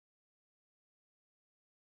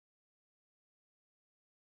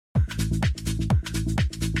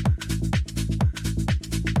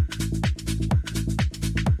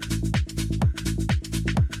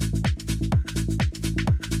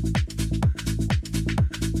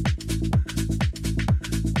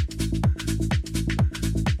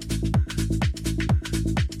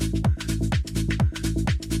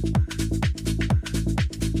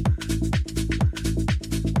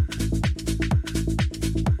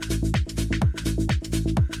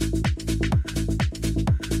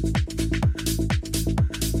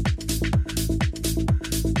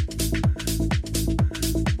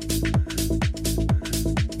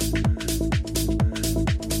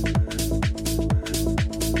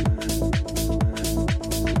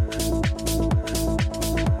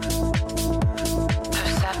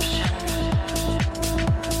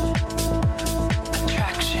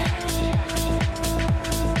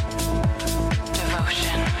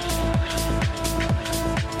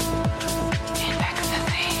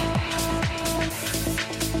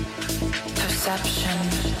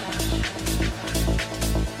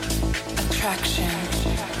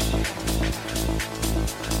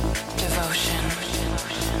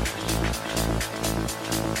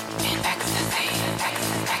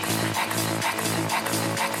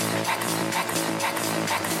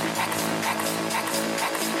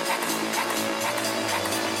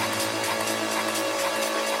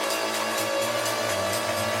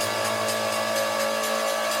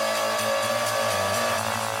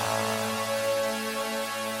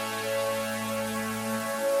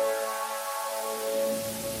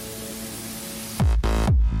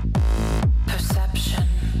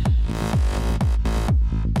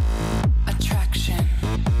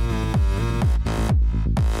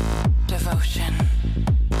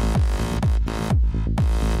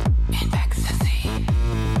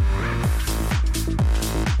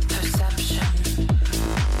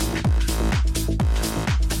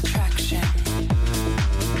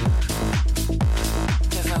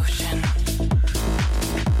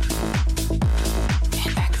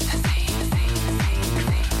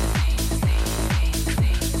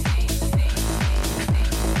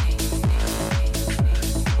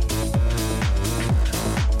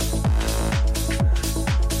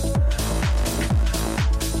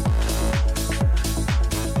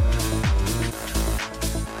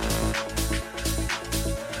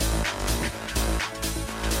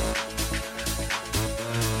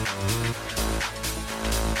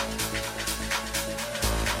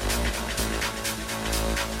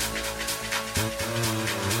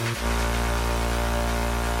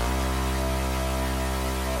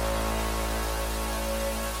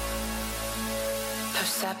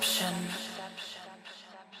Perception,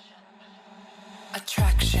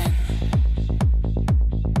 attraction,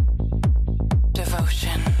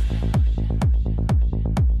 devotion,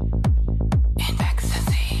 and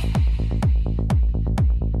ecstasy.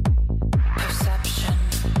 Perception,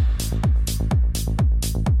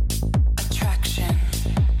 attraction,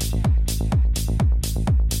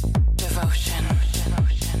 devotion,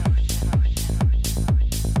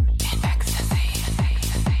 and ecstasy.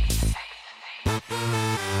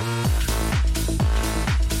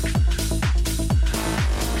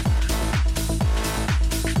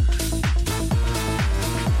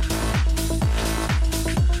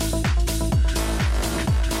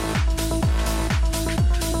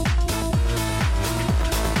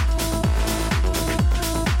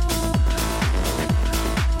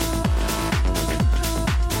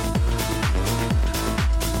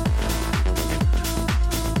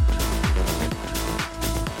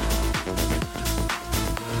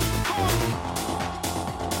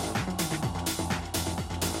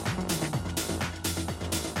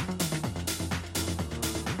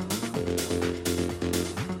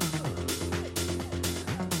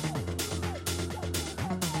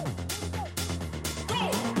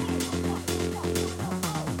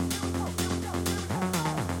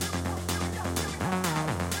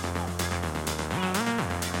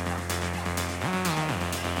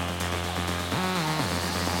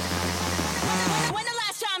 When the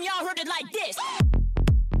last time y'all heard it like this?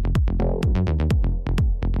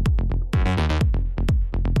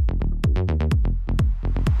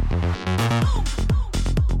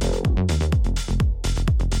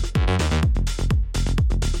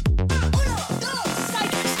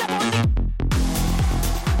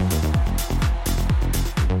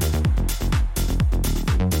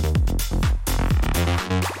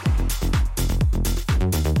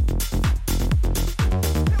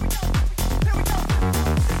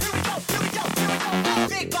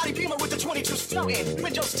 Big body beamer with the 22s floating.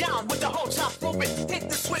 Windows down with the whole top open. Hit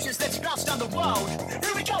the switches, let's bounce down the road.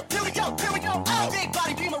 Here we go, here we go, here we go. Oh, big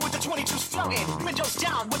body beamer with the 22s floating. Windows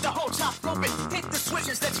down with the whole top open. Hit the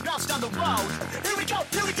switches, let's bounce down the road. Here we go,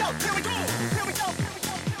 here we go, here we go. Here we go, here we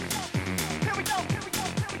go, here we go. Here we go, here we go,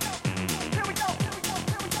 here we go. Here we go, here we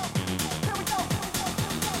go, here we go.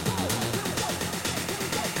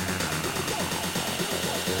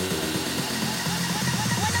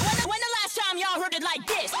 When the last time y'all heard it like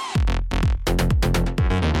this?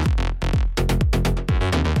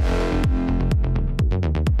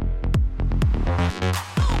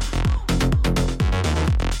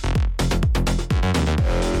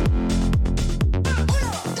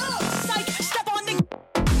 Psych.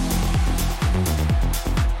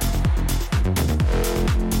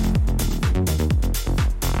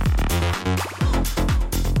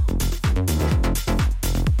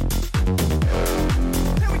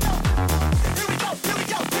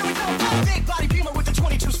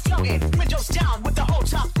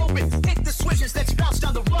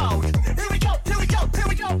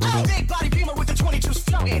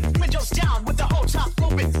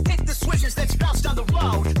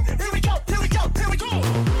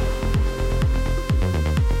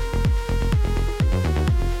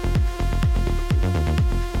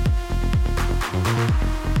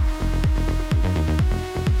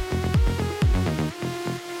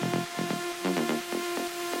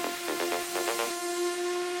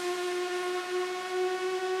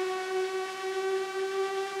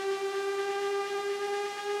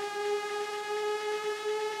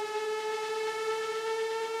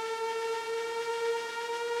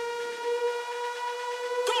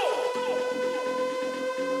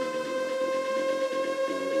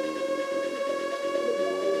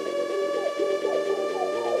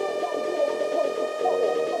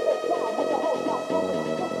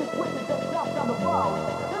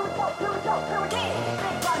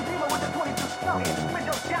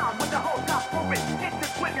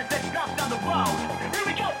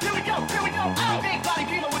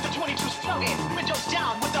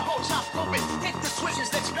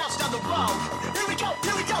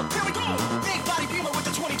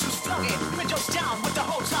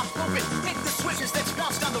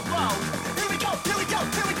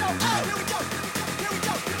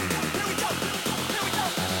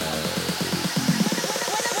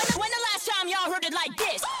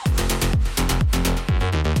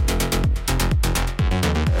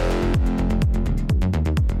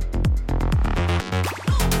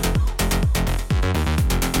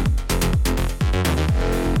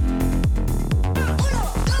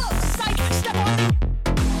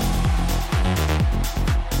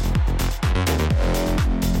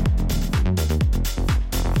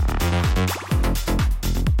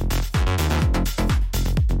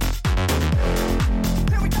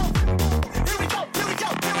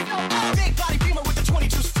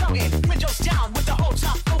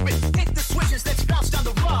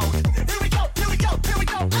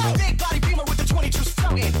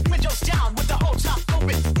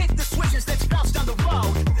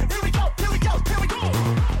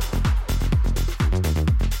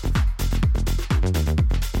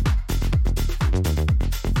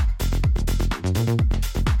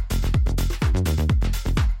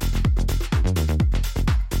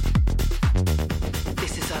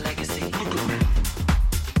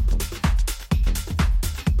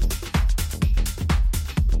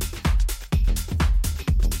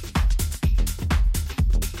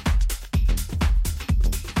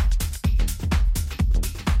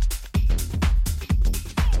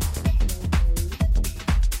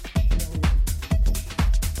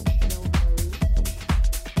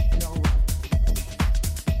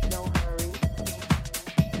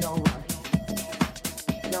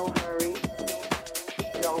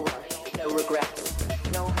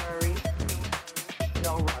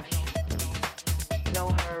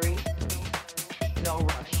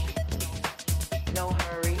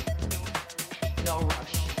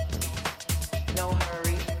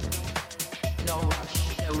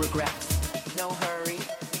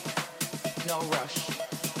 no rush,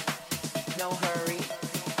 no hurry,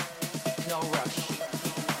 no rush,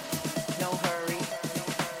 no hurry,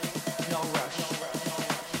 no rush,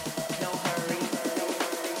 no hurry.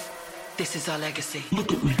 This is our legacy.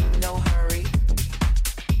 Look at me. No hurry,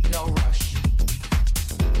 no rush,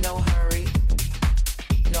 no hurry,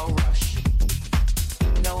 no rush,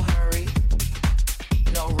 no hurry,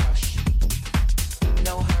 no rush,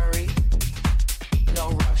 no hurry, no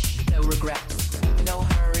rush, no regrets. No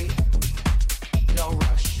hurry, no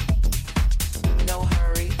rush, no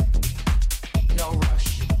hurry, no rush,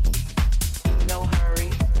 no hurry,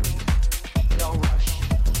 no rush,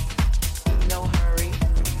 no hurry,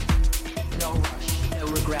 no rush, no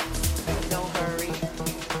regrets. No hurry,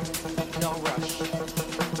 no rush,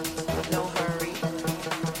 no hurry,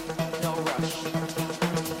 no rush,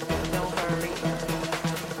 no hurry,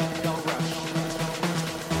 no rush,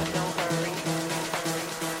 no hurry.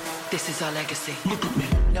 This is our legacy. Look at me.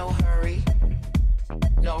 No hurry,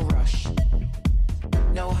 no rush,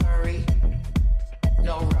 no hurry,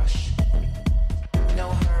 no rush, no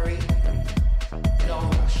hurry, no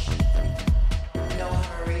rush, no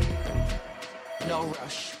hurry, no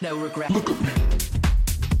rush, no regret. Look at me.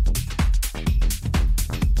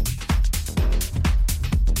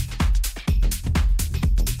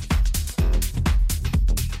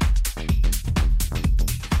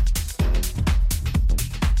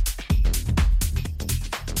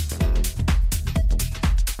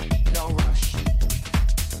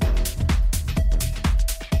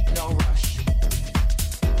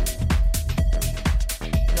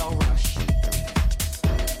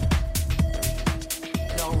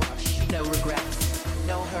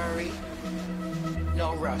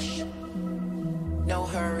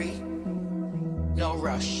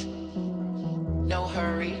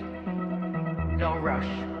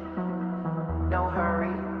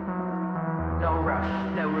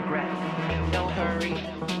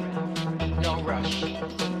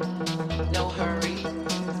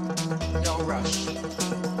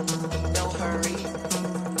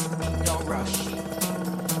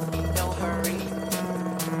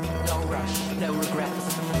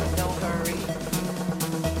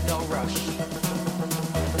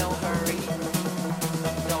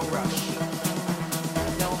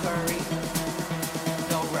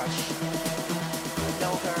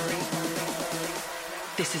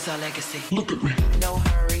 This is our legacy. Look at me. No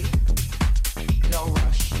hurry, no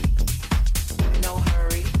rush. No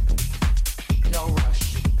hurry, no rush.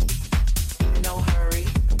 No hurry,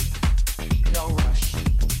 no rush.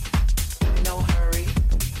 No hurry,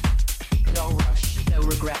 no rush. No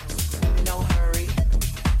regrets. No hurry,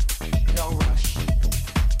 no rush.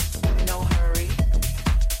 No hurry,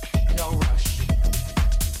 no rush.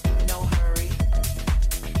 No hurry,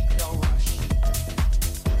 no rush.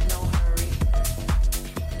 No hurry.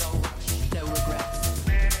 No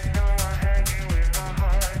regrets.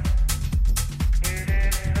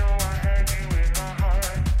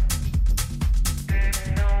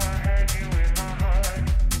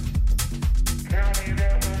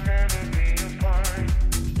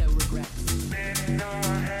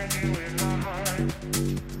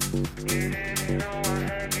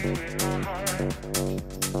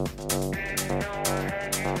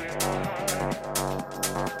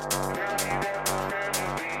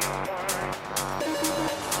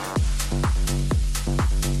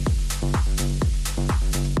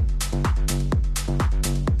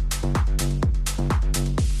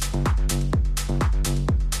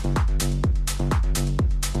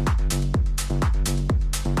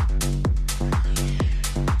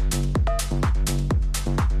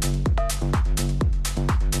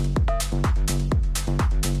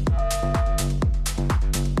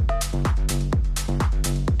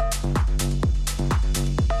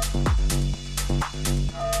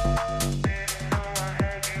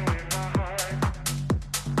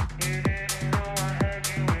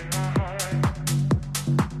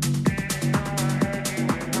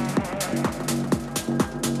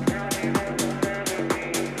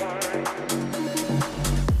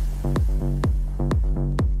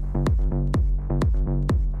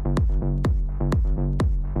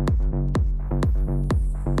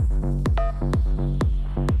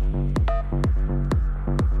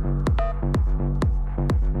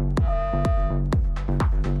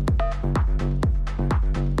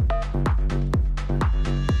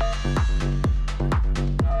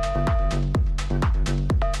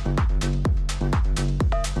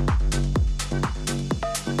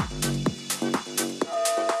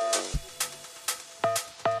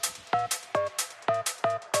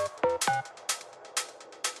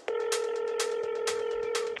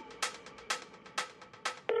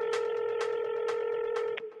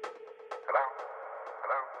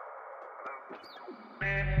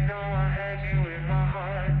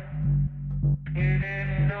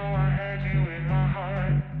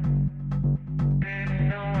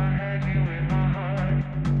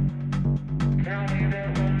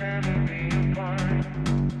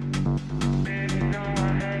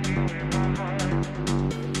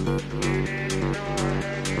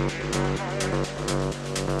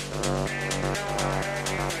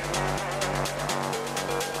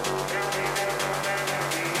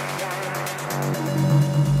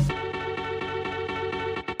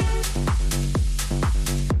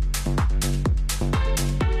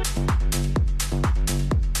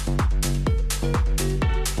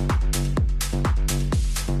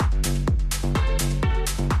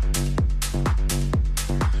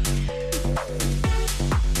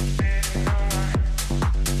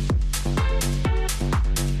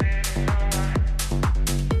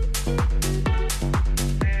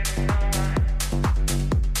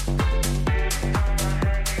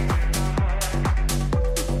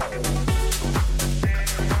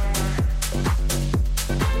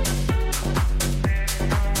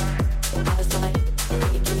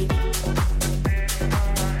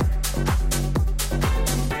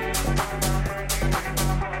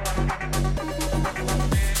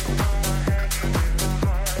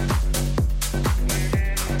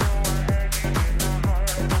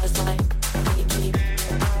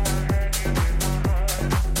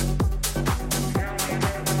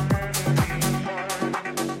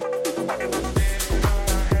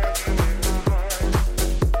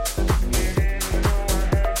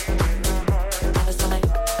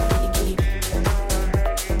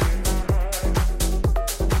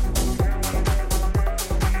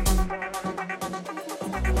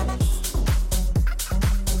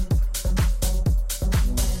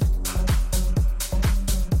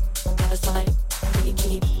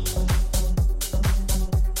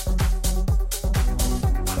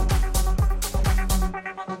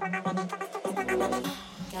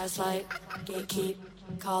 Gaslight, gatekeep,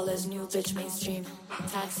 call his new bitch mainstream.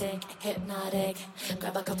 Toxic, hypnotic,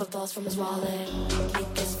 grab a couple balls from his wallet.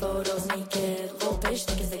 Leak his photos naked, little bitch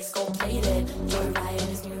think his dick's gold plated. Joyride in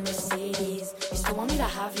his new Mercedes. You still want me to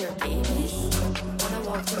have your babies? When I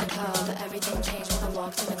walked in the club, everything changed when I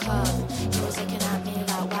walked in the club. He was looking at me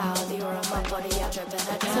like, wow, the aura my body, yeah, dripping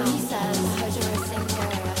I down. So he says, I heard you're a singer.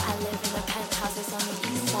 I live in the penthouses on the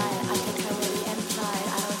east side. I can tell what he implied.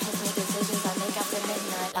 I don't trust my decisions I make after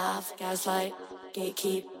midnight. Laugh, gaslight,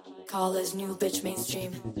 gatekeep, call his new bitch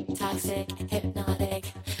mainstream. Toxic,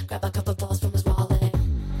 hypnotic, grab a couple balls from his wallet.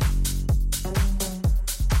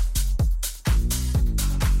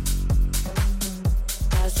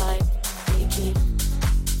 Gaslight, gatekeep.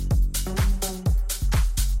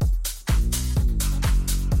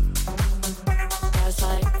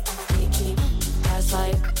 Gaslight, gatekeep,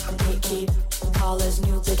 gaslight, gatekeep, call his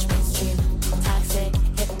new bitch mainstream. Toxic,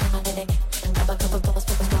 hypnotic, grab a couple balls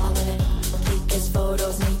from his wallet. Leak his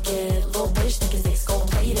photos naked, little bitch think his dick's gold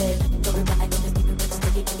plated. Don't reply with his new bitch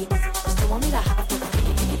sticky. Still want me to have your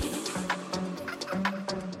baby.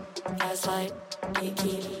 Gaslight,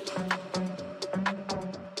 gatekeep.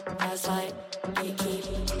 Gaslight, gatekeep.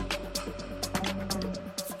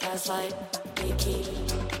 Gaslight, gatekeep.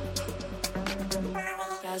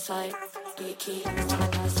 Gaslight, gatekeep. Gaslight, gatekeep.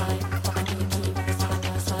 Gaslight, gatekeep.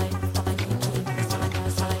 Gaslight, gatekeep. Gaslight,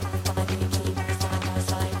 Gaslight, gatekeep.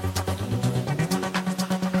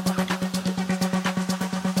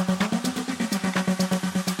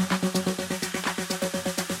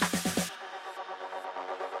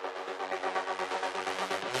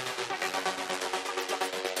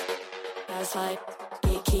 Gaslight,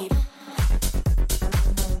 gatekeep.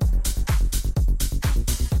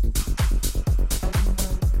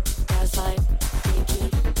 Gaslight,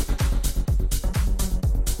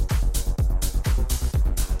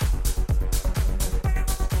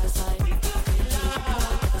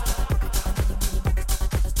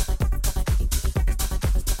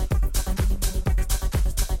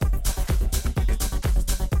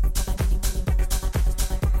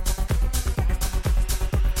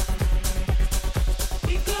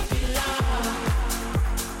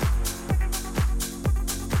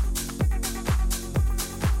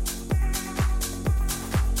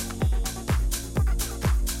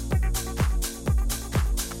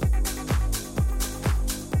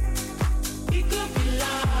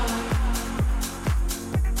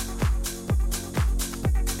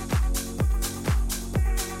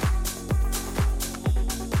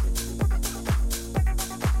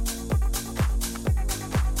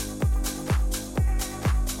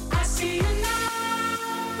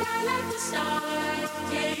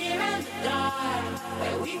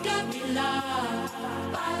 could be love.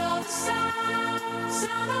 Follow the sound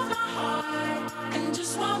of my heart, and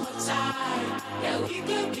just one more time, yeah, we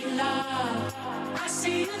could be love. I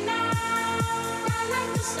see you now, right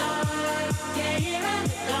like the stars, yeah, here in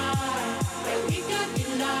the dark, yeah, we could be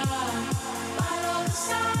love. Follow the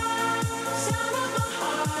sound of my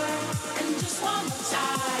heart, and just one more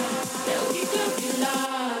time, yeah, we could be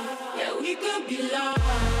love, yeah, we could be love.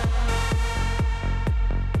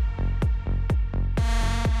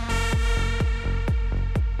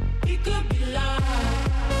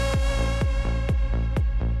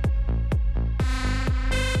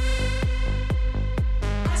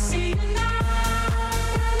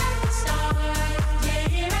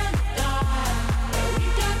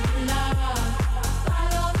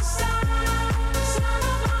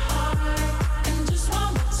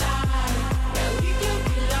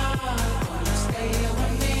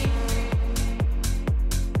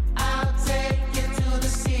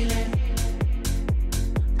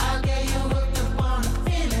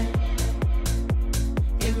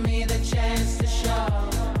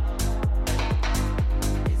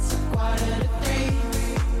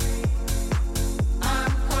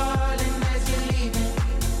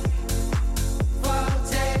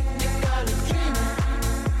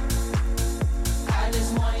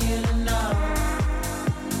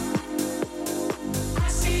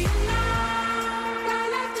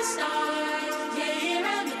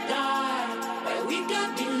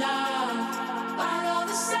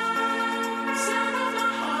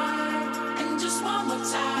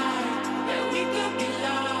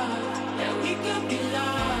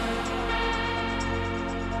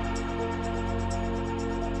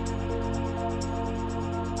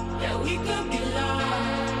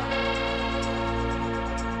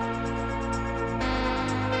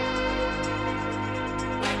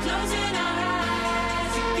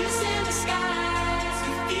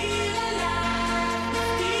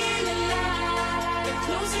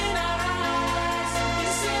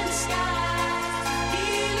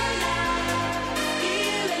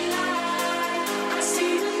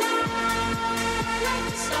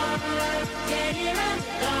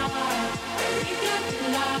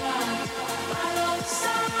 Follow